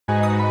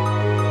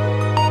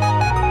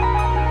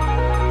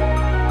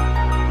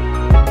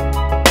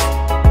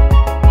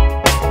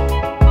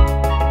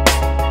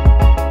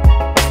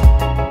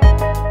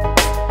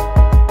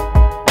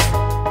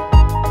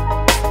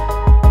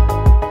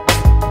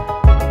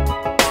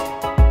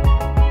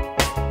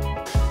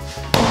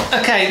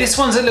Okay, this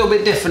one's a little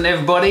bit different,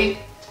 everybody.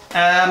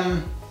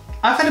 I've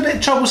had a bit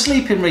of trouble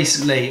sleeping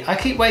recently. I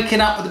keep waking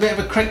up with a bit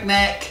of a crick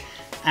neck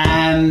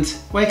and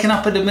waking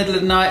up in the middle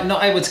of the night,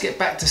 not able to get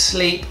back to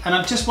sleep. And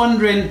I'm just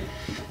wondering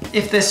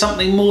if there's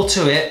something more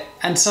to it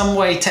and some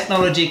way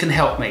technology can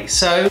help me.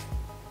 So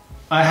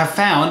I have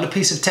found a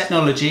piece of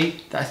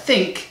technology that I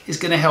think is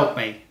going to help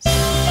me.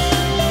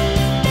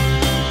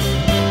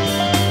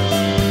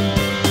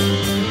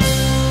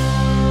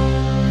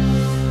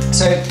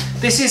 So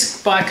this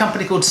is by a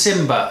company called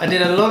Simba. I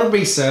did a lot of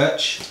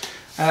research,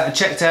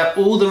 checked out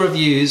all the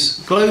reviews.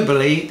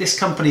 Globally, this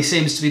company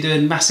seems to be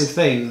doing massive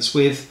things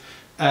with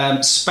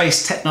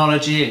space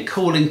technology and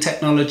cooling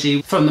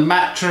technology, from the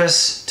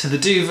mattress to the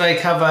duvet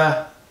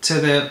cover to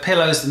the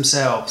pillows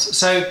themselves.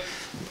 So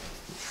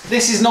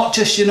this is not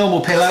just your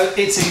normal pillow,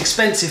 it's an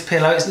expensive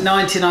pillow. It's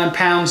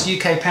 £99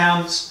 UK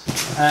pounds,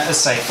 as I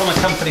say, from a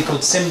company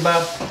called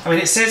Simba. I mean,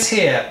 it says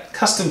here,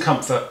 custom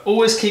comfort,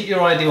 always keep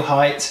your ideal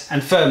height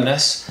and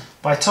firmness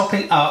by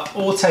topping up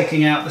or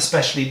taking out the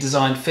specially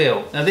designed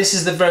feel. Now this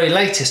is the very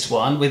latest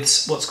one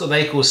with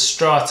they call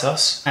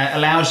Stratos. It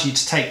allows you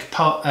to take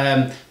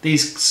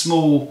these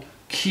small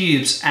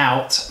cubes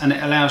out, and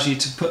it allows you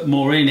to put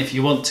more in if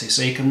you want to,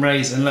 so you can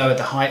raise and lower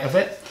the height of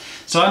it.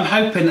 So I'm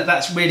hoping that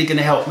that's really going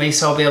to help me,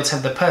 so I'll be able to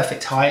have the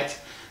perfect height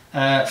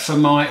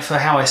for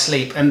how I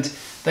sleep. And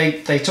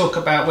they talk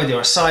about whether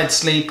you're a side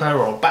sleeper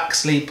or a back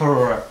sleeper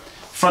or a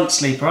front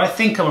sleeper. I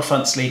think I'm a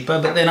front sleeper,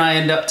 but then I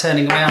end up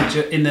turning around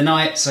in the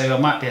night, so I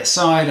might be a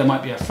side, I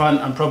might be a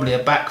front, I'm probably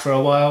a back for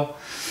a while.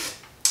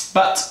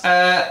 But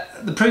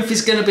the proof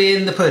is going to be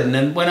in the pudding,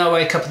 and when I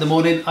wake up in the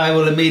morning I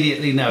will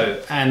immediately know,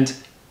 and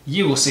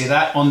you will see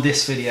that on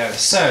this video.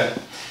 So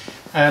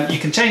you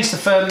can change the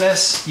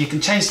firmness, you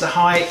can change the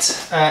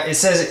height. It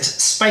says it's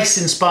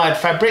space-inspired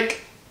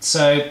fabric,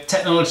 so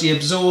technology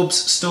absorbs,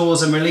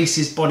 stores and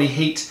releases body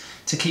heat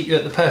to keep you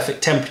at the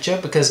perfect temperature,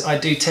 because I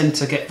do tend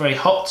to get very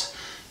hot.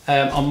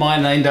 On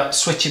mine I end up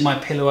switching my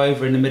pillow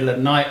over in the middle of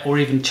the night, or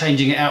even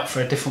changing it out for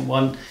a different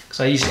one,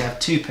 because I usually have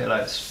two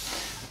pillows.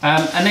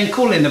 And then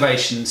cool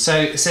innovation. So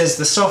it says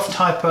the soft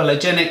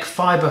hypoallergenic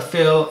fibre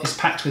feel is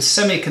packed with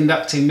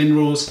semi-conducting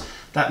minerals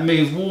that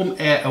move warm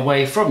air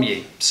away from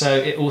you. So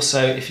it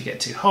also, if you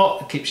get too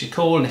hot, it keeps you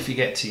cool, and if you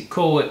get too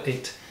cool,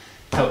 it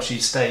helps you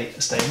stay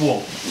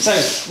warm. So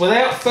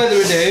without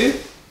further ado,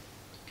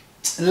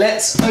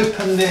 let's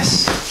open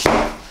this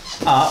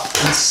up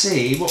and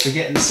see what we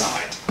get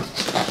inside.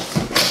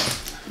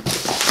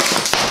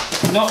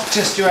 Not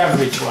just your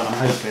average one, I'm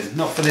hoping.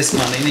 Not for this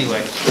money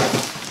anyway.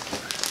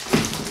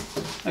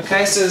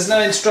 Okay, so there's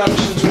no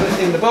instructions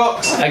in the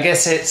box. I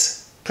guess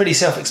it's pretty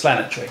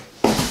self-explanatory.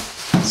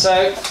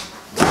 So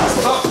that's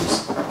the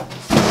box.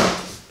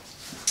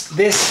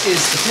 This is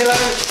the pillow.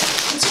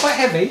 It's quite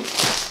heavy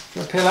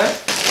for a pillow.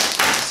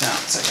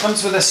 So it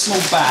comes with a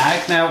small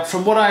bag. Now,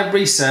 from what I've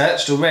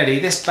researched already,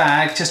 this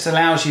bag just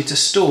allows you to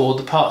store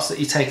the parts that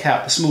you take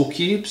out, the small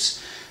cubes.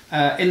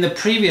 In the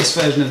previous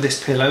version of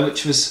this pillow,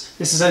 this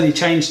has only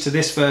changed to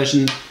this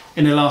version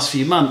in the last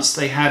few months,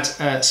 they had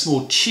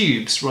small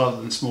tubes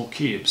rather than small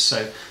cubes.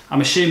 So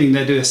I'm assuming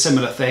they do a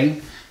similar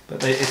thing,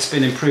 but it's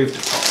been improved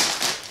upon.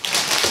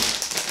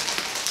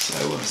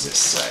 So what does this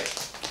say?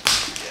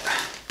 Yeah.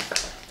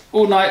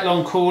 All night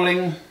long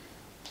cooling,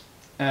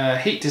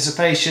 heat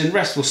dissipation,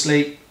 restful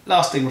sleep,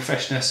 lasting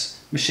refreshness,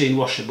 machine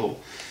washable.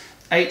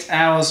 8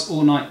 hours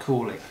all night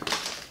cooling.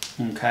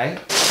 Okay.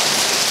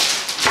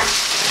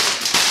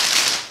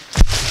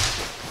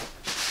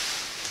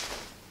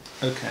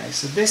 Okay,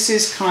 so this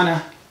is kind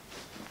of,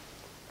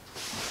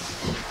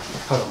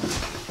 hold on.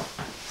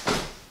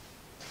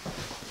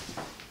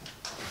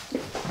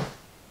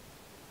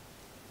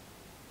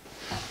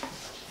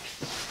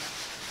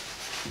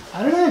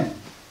 I don't know.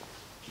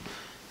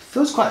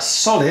 Feels quite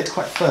solid,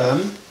 quite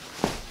firm.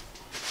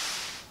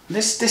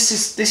 This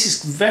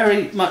is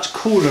very much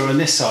cooler on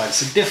this side.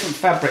 It's a different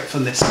fabric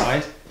from this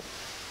side.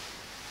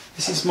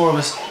 This is more of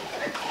a,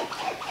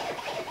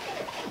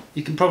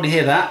 you can probably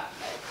hear that.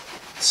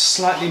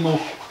 Slightly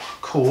more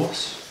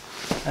coarse,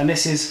 and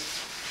this is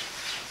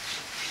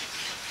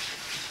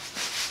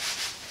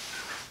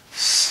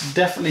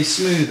definitely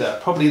smoother.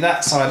 Probably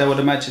that side I would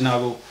imagine I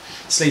will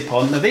sleep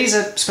on. Now these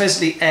are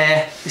supposedly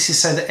air, this is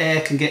so that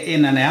air can get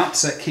in and out,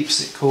 so it keeps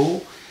it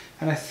cool.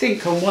 And I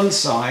think on one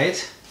side,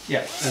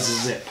 yeah, there's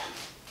a zip.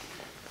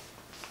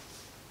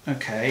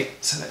 Okay,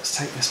 so let's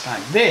take this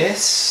back.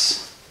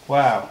 This,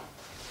 wow.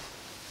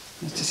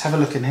 Let's just have a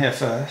look in here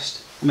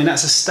first. I mean,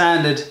 that's a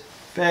standard,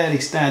 fairly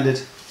standard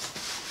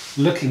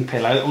looking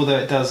pillow, although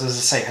it does, as I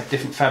say, have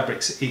different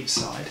fabrics at each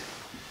side.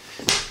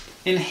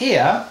 In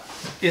here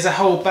is a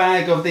whole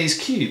bag of these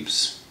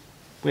cubes,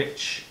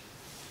 which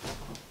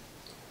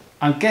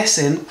I'm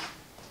guessing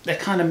they're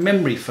kind of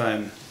memory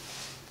foam.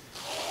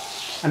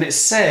 And it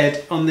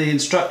said on the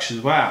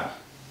instructions, wow.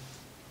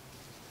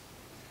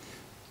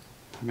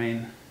 I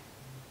mean,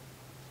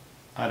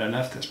 I don't know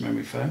if that's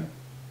memory foam.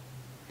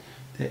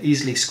 They're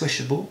easily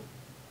squishable.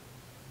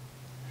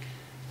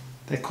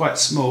 They're quite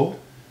small.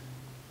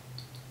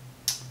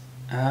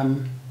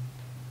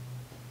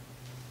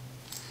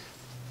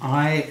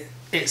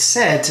 It's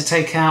said to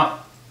take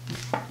out,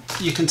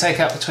 you can take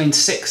out between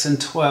 6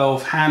 and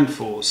 12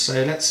 handfuls.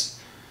 So let's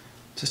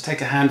just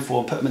take a handful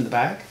and put them in the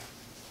bag.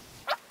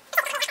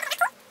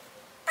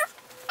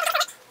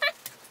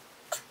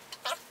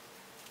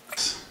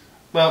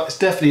 Well, it's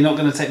definitely not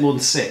going to take more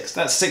than 6.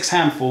 That's 6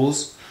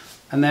 handfuls,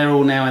 and they're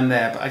all now in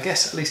there. But I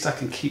guess at least I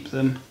can keep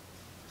them,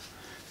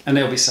 and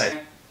they'll be safe.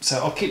 So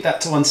I'll keep that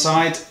to one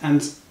side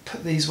and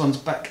put these ones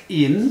back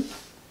in,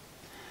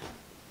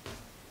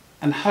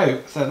 and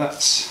hope that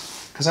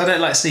that's, because I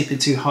don't like sleeping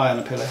too high on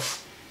a pillow.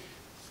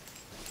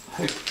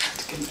 Hope,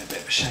 to give it a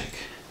bit of a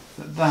shake,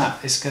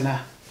 that is going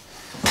to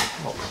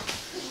help.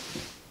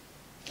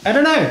 I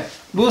don't know.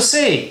 We'll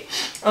see.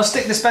 I'll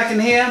stick this back in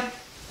here.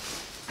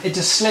 It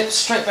just slips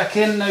straight back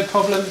in, no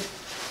problem.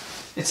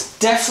 It's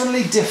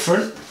definitely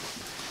different,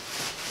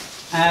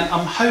 and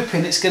I'm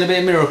hoping it's going to be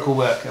a miracle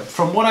worker.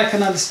 From what I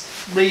can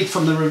read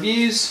from the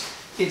reviews,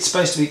 it's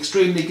supposed to be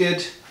extremely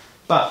good,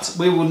 but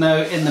we will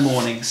know in the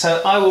morning.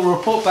 So I will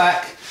report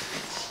back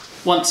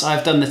once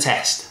I've done the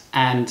test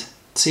and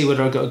see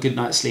whether I got a good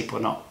night's sleep or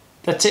not.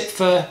 That's it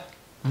for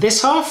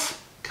this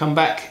half. Come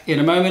back in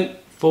a moment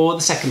for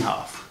the second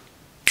half.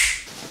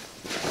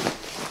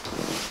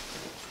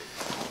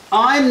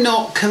 I'm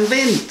not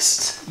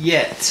convinced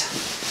yet.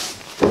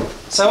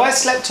 So I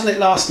slept on it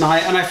last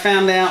night and I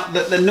found out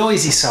that the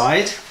noisy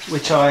side,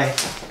 which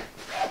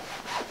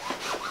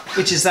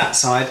is that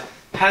side,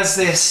 has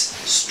this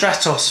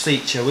Stratos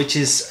feature, which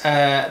is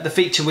the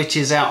feature which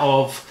is out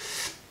of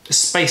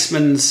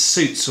spaceman's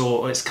suits,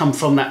 or it's come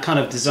from that kind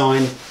of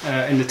design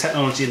in the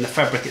technology and the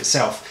fabric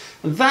itself.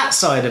 And that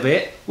side of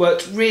it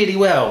worked really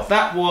well.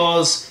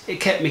 It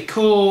kept me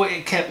cool,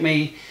 it kept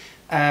me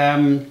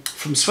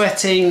from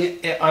sweating.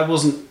 I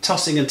wasn't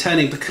tossing and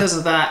turning because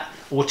of that,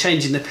 or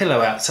changing the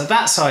pillow out. So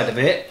that side of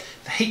it,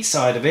 the heat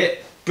side of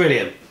it,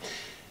 brilliant.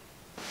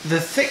 The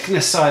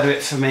thickness side of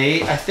it for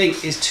me, I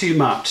think, is too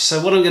much.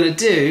 So what I'm going to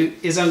do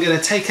is I'm going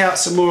to take out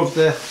some more of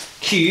the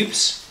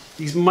cubes,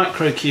 these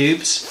micro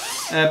cubes,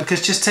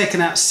 because just taking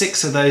out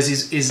 6 of those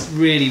is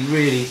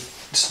really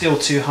still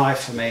too high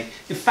for me.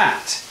 In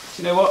fact,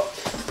 you know what?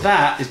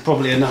 That is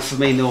probably enough for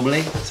me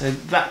normally. So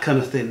that kind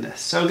of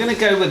thinness. So I'm going to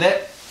go with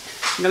it.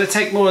 I'm going to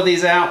take more of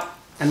these out,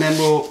 and then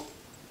we'll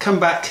come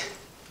back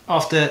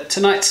after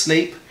tonight's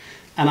sleep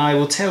and I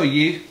will tell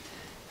you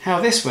how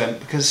this went,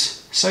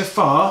 because so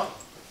far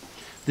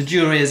the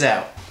jury is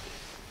out.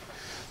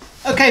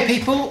 Okay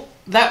people,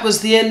 that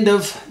was the end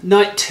of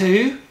night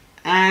 2,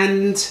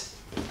 and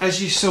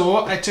as you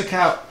saw I took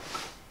out,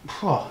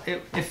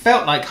 it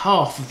felt like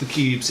half of the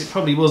cubes. It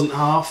probably wasn't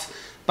half,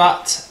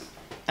 but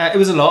it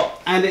was a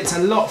lot, and it's a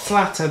lot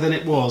flatter than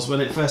it was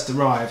when it first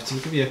arrived. I'll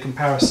give you a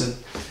comparison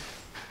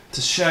to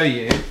show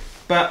you.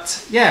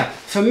 But yeah,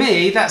 for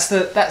me,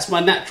 that's my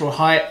natural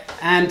height,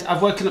 and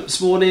I've woken up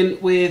this morning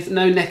with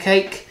no neck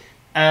ache.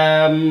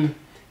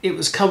 It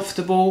was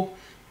comfortable.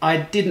 I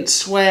didn't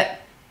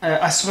sweat.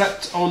 I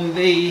slept on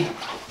the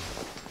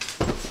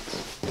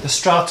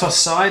Stratos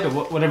side, or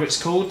whatever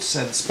it's called,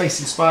 so the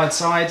space-inspired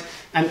side,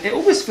 and it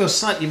almost feels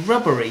slightly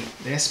rubbery,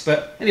 this.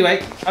 But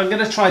anyway, I'm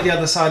going to try the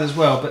other side as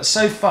well. But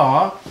so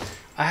far,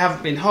 I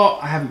haven't been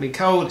hot, I haven't been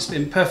cold. It's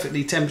been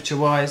perfectly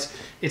temperature-wise.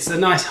 It's a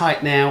nice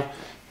height now.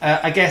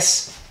 I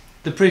guess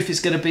the proof is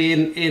going to be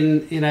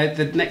in you know,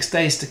 the next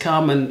days to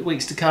come and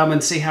weeks to come,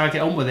 and see how I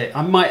get on with it.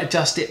 I might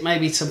adjust it,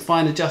 maybe some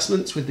fine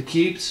adjustments with the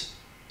cubes,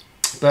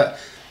 but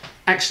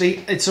actually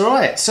it's all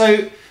right.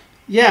 So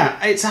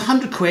yeah, it's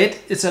 100 quid.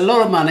 It's a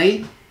lot of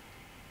money.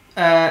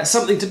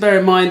 Something to bear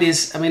in mind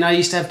is, I mean, I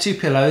used to have 2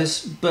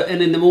 pillows, but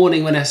in the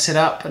morning when I sit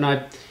up and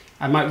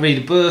I might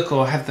read a book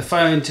or have the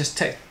phone just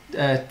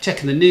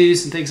checking the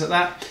news and things like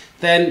that,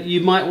 then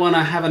you might want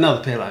to have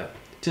another pillow,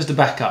 just a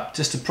backup,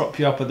 just to prop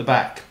you up at the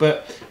back.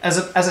 But as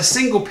a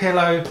single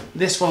pillow,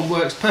 this one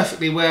works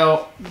perfectly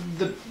well.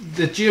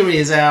 The jury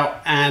is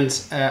out, and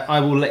I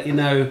will let you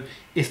know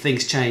if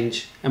things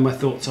change and my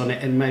thoughts on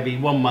it in maybe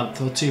 1 month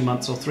or 2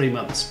 months or 3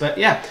 months. But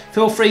yeah,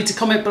 feel free to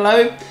comment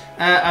below.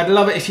 I'd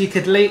love it if you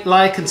could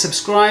like and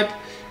subscribe.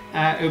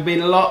 It would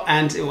mean a lot,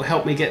 and it will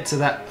help me get to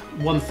that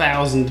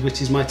 1,000,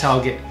 which is my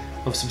target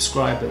of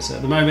subscribers.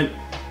 At the moment,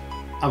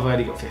 I've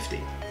only got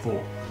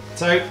 54.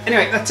 So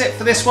anyway, that's it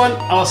for this one.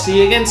 I'll see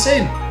you again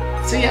soon.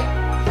 See ya.